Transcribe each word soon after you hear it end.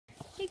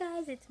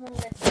guys, it's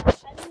Melissa.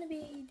 I'm going to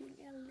be doing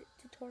a lip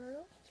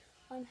tutorial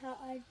on how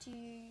I do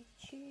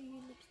chewy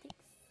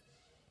lipsticks.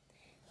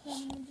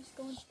 I'm just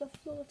going to the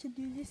floor to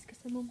do this because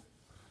I'm on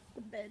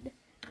the bed.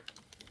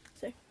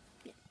 So,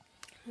 yeah.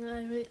 And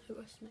I really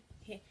rushed my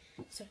hair,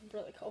 so I'm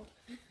really cold.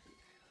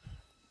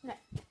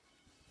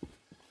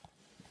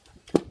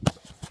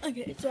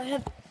 Okay, so I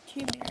have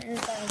two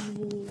mirrors. I have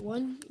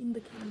one in the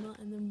camera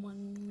and then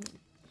one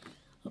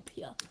up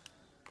here.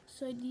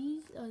 So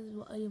these are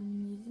what I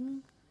am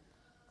using.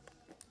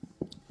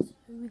 So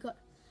we got,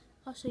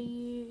 I'll show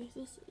you,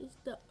 this is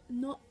the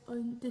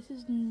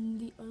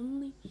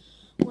only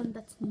one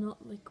that's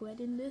not liquid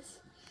in this,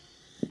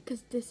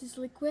 because this is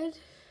liquid,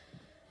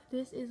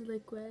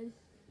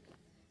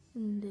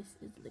 and this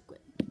is liquid.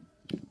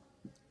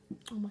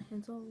 Oh, my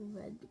hands are all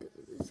red because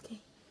of this.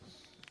 Okay,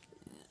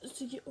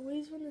 so you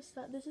always want to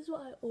start, this is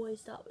what I always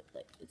start with,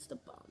 like, it's the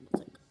balm.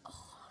 It's like,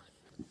 oh,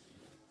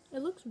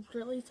 it looks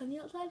really sunny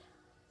outside.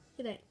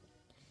 It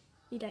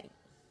ain't.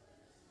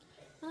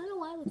 I don't know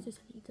why it looks so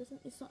sunny.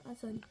 It's not as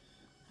sunny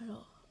at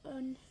all.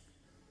 And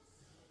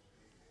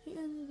the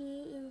end of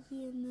it is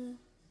in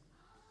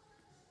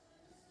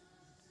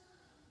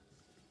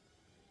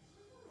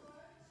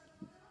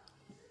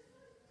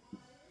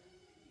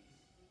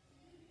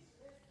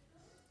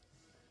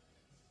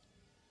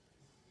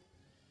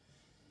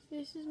the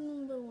this is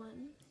number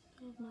one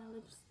of my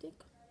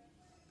lipstick.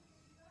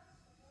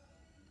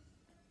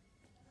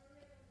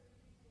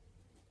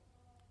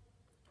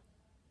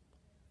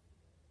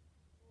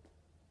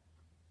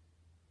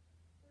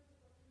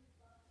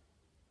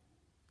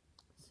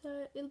 So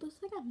it looks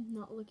like I'm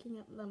not looking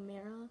at the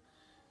mirror,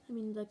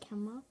 the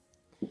camera,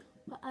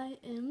 but I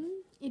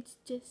am. It's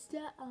just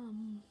that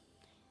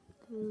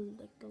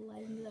like the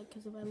lighting, like,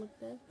 because if I look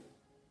there,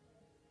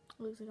 it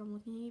looks like I'm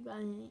looking at you, but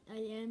I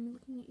am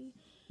looking at you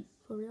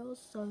for real.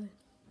 So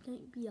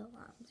don't be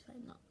alarmed if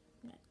I'm not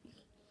at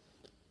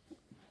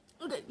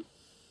you. Okay,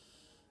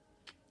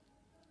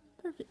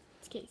 perfect.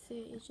 Okay, so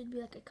it should be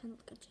like a kind of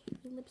like a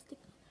cherry lipstick.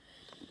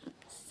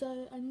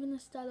 So I'm gonna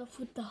start off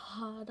with the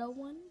harder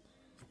one.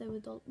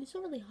 It's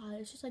not really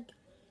hard, it's just like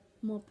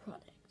more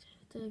product.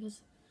 Because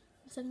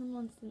the second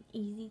one's an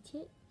easy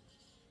tip.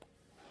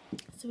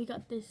 So we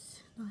got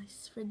this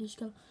nice reddish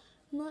color.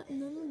 None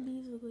of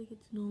these look like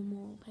it's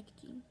normal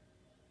packaging.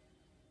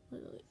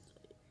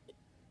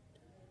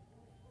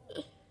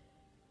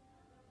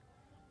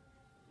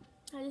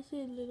 I just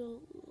did little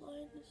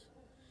lines.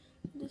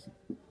 This,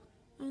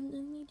 and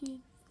then we do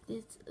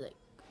this like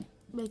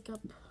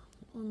makeup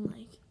on,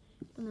 like,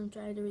 when I'm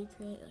trying to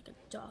recreate like a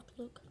dark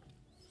look.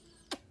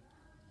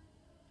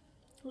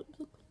 Look.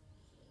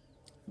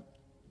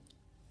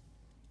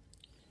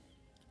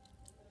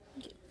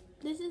 Okay.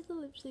 This is the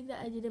lipstick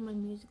that I did in my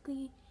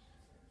Musically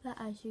that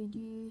I showed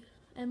you,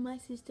 and my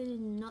sister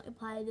did not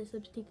apply this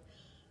lipstick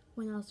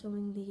when I was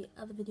filming the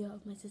other video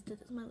of my sister.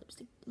 That's my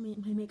lipstick, my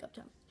makeup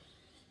challenge.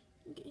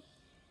 Okay.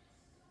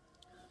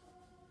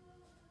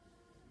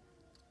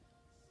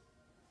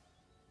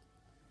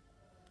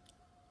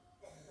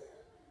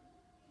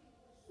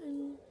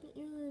 And what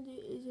you're gonna do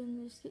is you're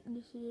gonna stick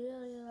this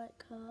really light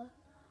color,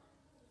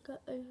 go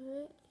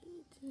over it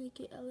to make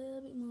it a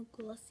little bit more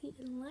glossy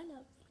and light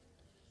up.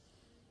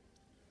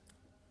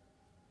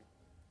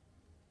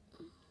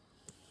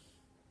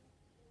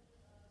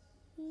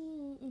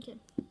 Okay.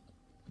 So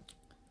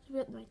we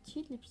got my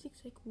two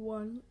lipsticks, like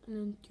one and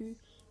then two,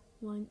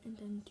 one and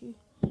then two.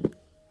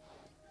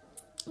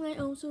 I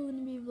also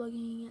gonna be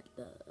vlogging at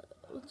the,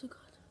 what's it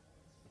called?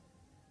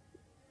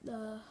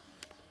 The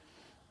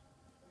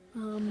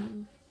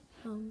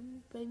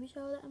baby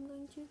shower that I'm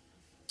going to.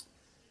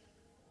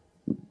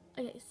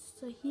 Okay,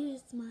 so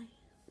here's my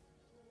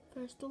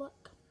first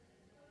look.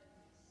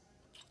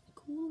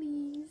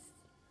 Coolies,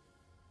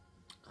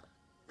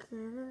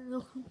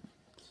 girl.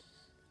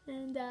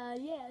 And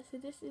yeah, so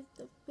this is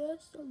the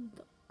first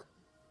look.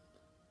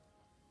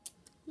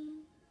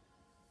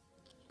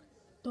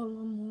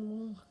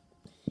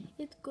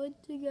 It's good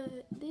to go.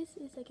 This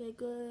is like a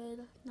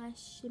good,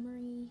 nice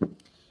shimmery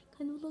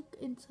kind of look.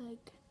 It's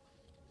like,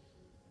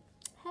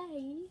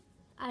 hey,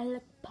 I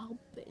look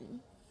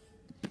popping.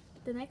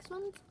 The next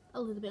one's a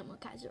little bit more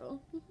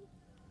casual.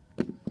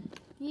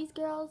 These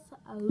girls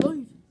are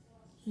alive.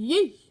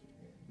 Yeesh.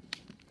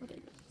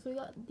 Okay, so we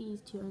got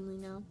these two only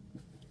now.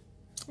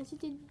 As you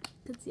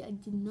could see, I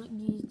did not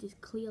use this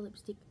clear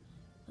lipstick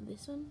for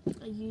this one.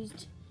 I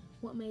used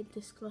what made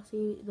this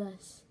glossy,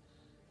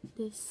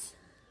 this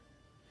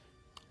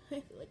I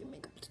feel like a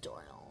makeup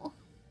tutorial.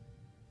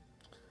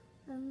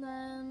 And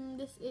then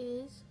this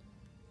is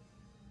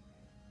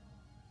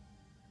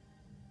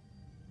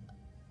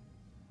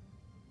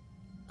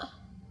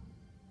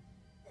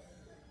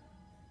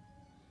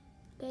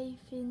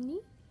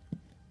Daphne.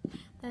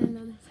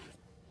 And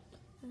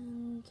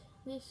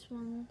this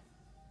one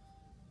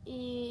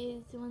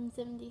is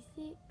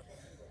 176,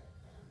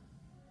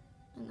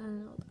 and I don't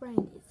know what the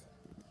brand is,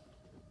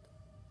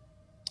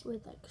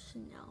 with like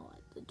Chanel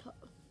at the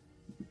top.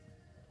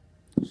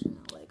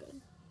 Chanel, logo.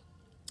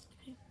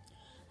 Okay,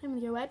 I'm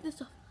gonna go wipe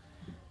this off.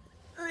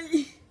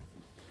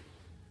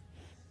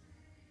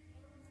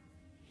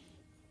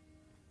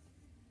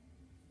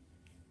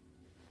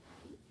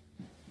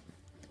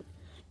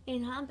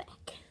 And I'm back.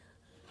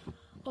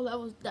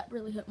 Oh, that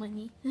really hurt my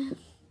knee.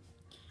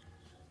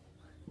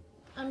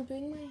 I'm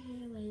doing my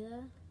hair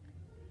later.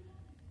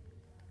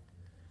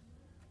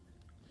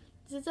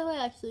 This is how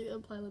I actually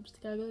apply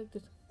lipstick. I go like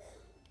this.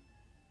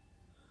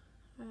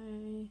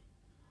 I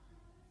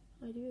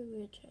do a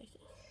weird choices.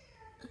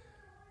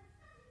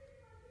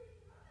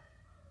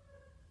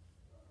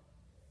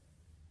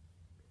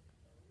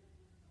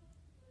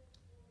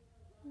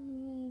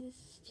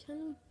 This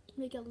trying to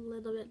make it a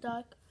little bit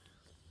dark.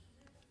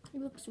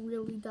 It looks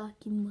really dark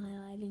in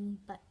my lighting,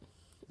 but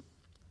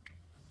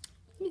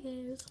who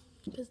cares?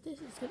 Because this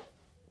is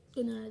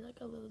gonna add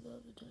like a little bit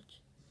of a touch.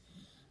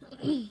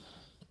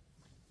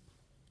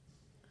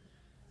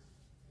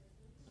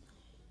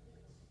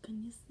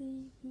 Can you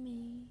see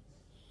me?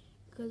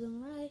 Cause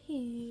I'm right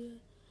here,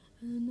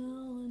 and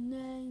no one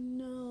ain't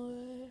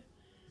nowhere.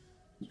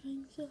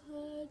 Trying so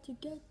hard to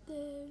get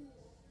there.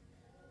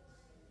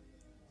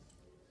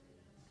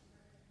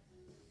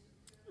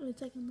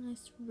 It's like a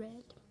nice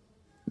red.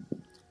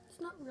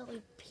 It's not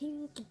really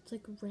pink, it's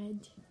like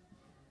red.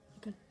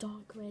 Like a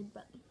dark red,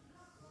 but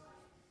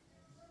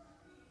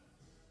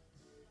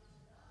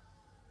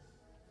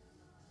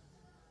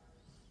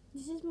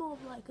this is more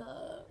of like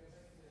a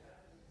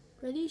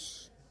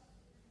reddish.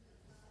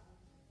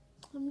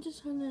 I'm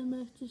just trying to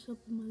match this up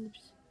with my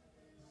lips.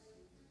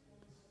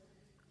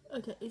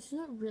 Okay, it's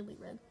not really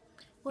red.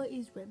 Well, it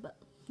is red, but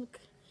look.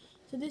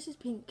 So this is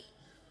pink.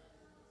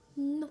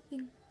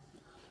 Nothing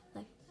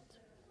like that.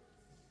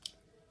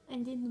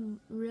 And in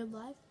real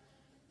life,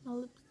 my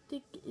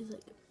lipstick is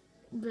like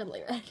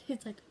really red.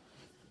 It's like,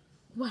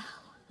 wow.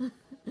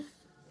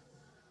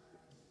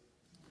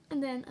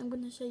 And then I'm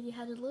going to show you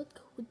how to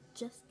look with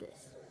just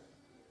this.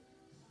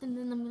 And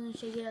then I'm going to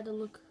show you how to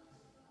look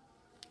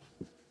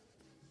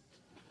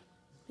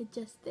with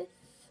just this.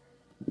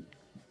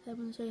 I'm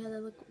going to show you how to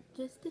look with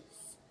just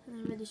this. And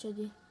I already showed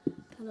you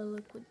how to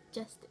look with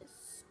just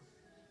this.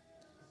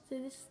 So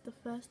this is the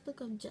first look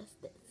of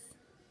just this.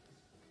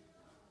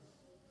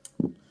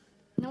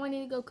 Now I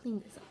need to go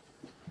clean this up.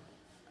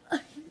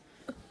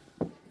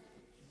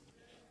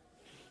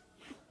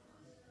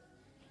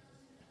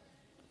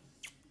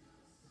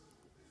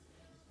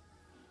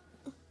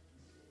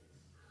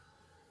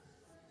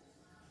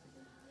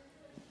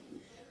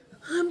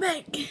 I'm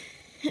back.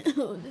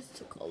 Oh, this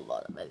took a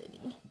lot of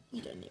editing.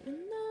 You don't even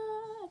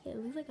know. Okay, it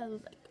looks like I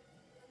was like,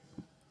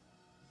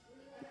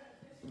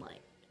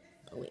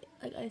 oh wait,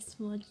 like I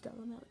smudged all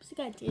of my lipstick.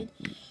 I did.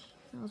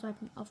 I was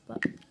wiping it off,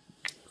 but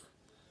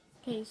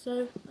okay.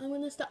 So I'm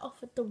gonna start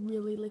off with the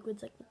really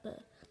liquids, like with the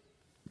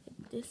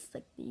like this,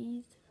 like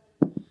these.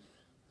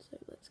 So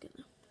let's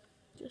gonna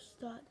just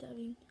start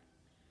dabbing.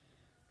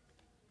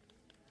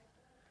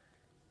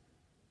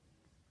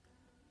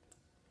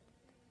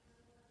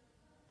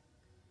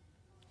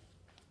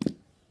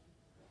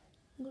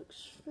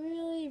 Looks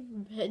really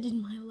red in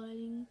my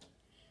lighting.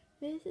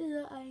 This is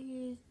what I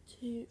used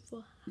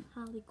for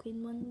Harley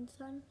Quinn one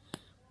time.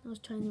 I was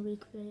trying to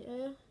recreate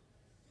her,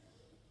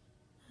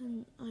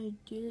 and I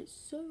did it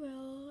so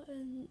well,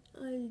 and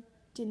I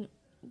didn't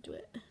do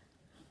it.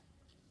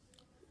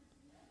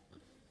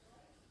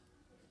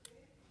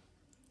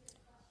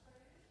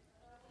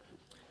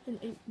 And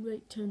it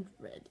really turned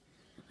red.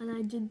 And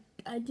I didn't,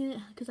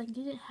 because I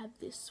didn't have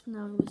this when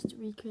I was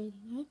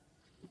recreating it.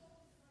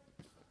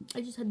 I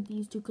just had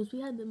these two because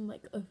we had them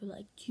like over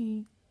like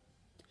 2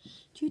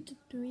 to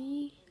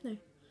 3, no,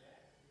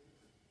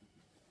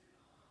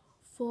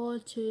 4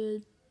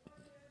 to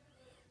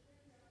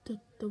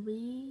 3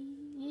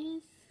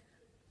 years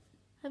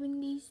having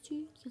these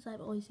two, because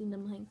I've always seen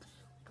them like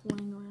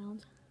lying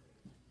around.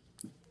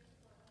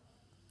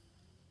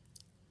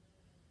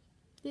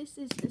 This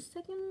is the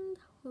second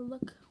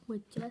look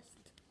with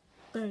just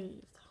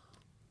both.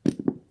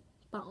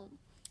 Boom.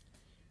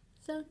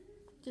 So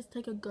just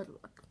take a good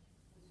look.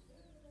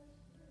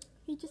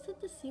 You just have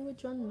to see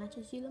which one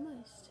matches you the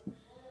most.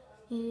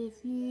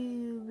 If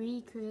you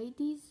recreate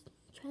these,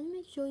 try to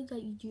make sure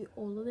that you do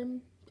all of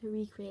them to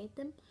recreate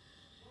them.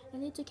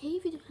 And it's okay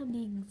if you don't have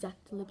the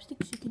exact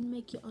lipsticks, you can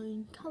make your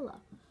own colour.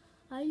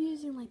 I'm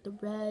using like the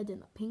red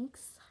and the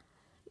pinks.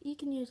 You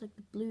can use like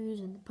the blues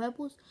and the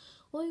purples,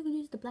 or you can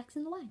use the blacks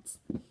and the whites.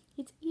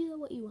 It's either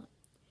what you want.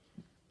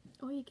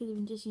 Or you can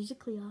even just use a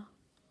clear.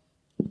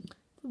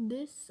 For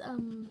this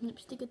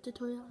lipstick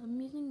tutorial, I'm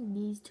using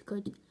these to go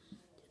to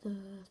the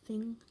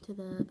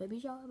baby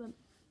shower, but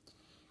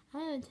I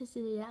haven't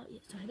tested it out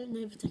yet, so I don't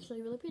know if it's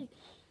actually really pretty.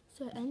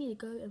 So I need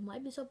to go and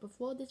wipe this up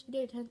before this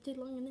video turns too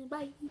long, and then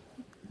bye.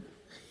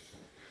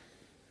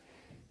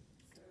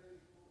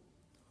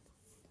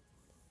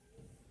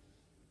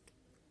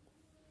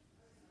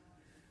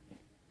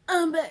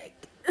 I'm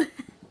back.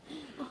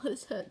 Oh,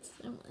 this hurts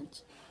so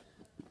much.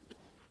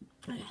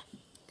 Okay.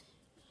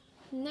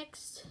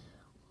 Next,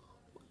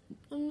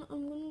 I'm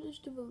gonna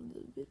just do a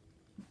little bit,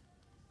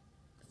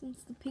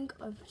 since the pink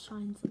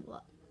overshines a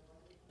lot.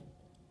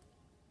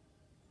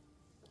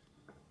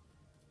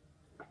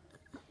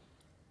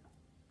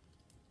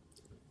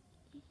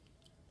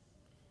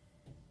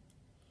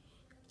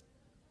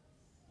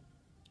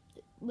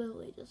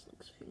 literally just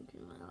looks pink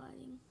in my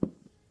lighting.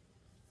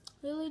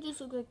 Literally just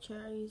looks like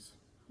cherries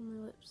on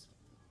my lips.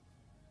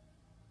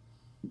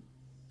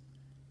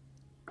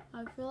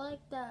 I feel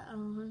like that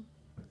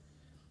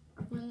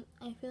when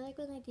I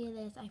do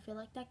this, I feel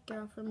like that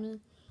girl from the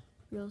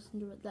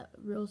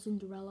Real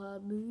Cinderella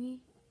movie.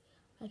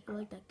 I feel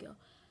like that girl,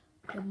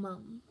 the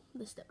mom,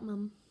 the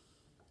stepmom.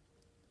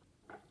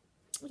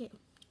 Okay,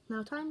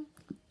 now time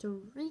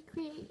to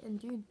recreate and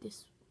do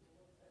this.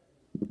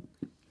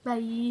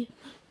 Bye.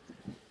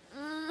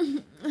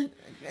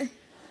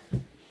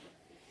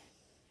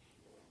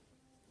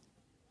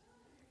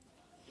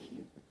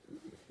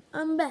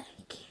 I'm back.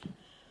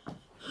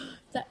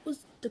 That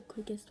was the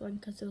quickest one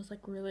because it was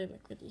like really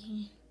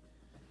liquidy.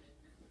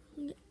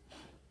 Okay.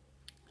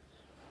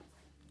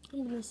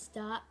 I'm gonna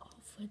start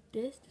off with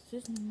this.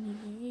 This is new.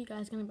 You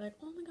guys are gonna be like,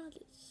 oh my god,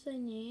 it's so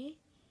new.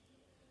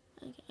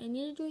 Okay, I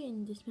need to do it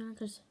in this mirror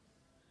because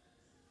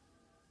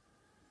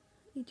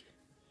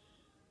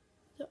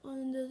the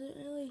one doesn't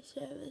really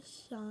show a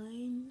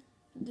sign.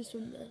 This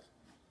one does.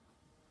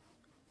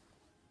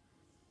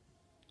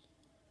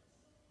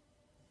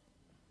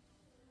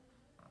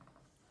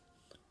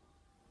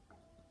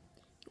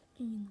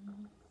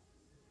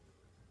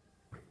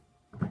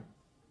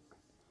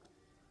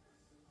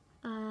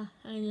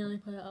 I nearly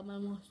put it up my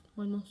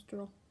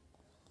nostril.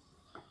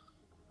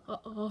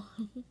 Uh-oh.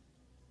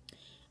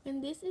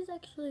 And this is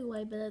actually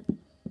way better.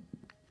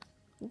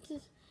 This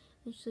is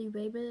actually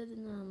way better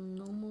than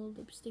normal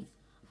lipsticks.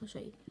 I'll show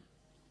you.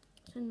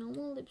 So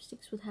normal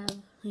lipsticks would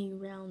have a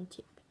round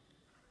tip.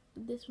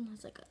 But this one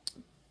has like a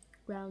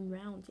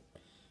round tip.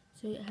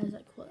 So it has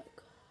like what?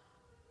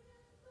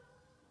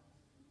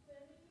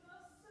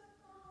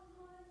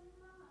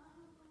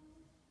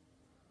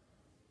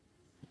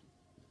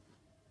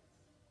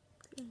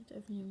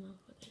 Open your mouth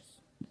like this.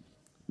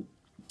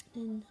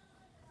 And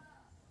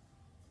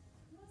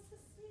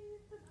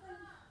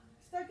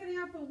start getting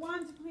up at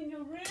 1 to clean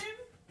your room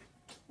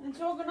and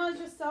to organise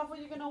yourself what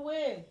you're going to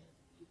wear.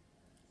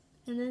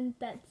 And then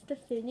that's the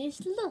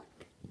finished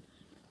look.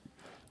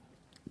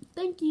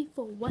 Thank you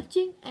for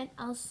watching and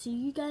I'll see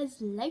you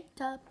guys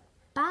later.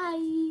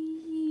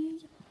 Bye.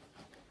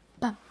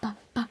 Bye bye.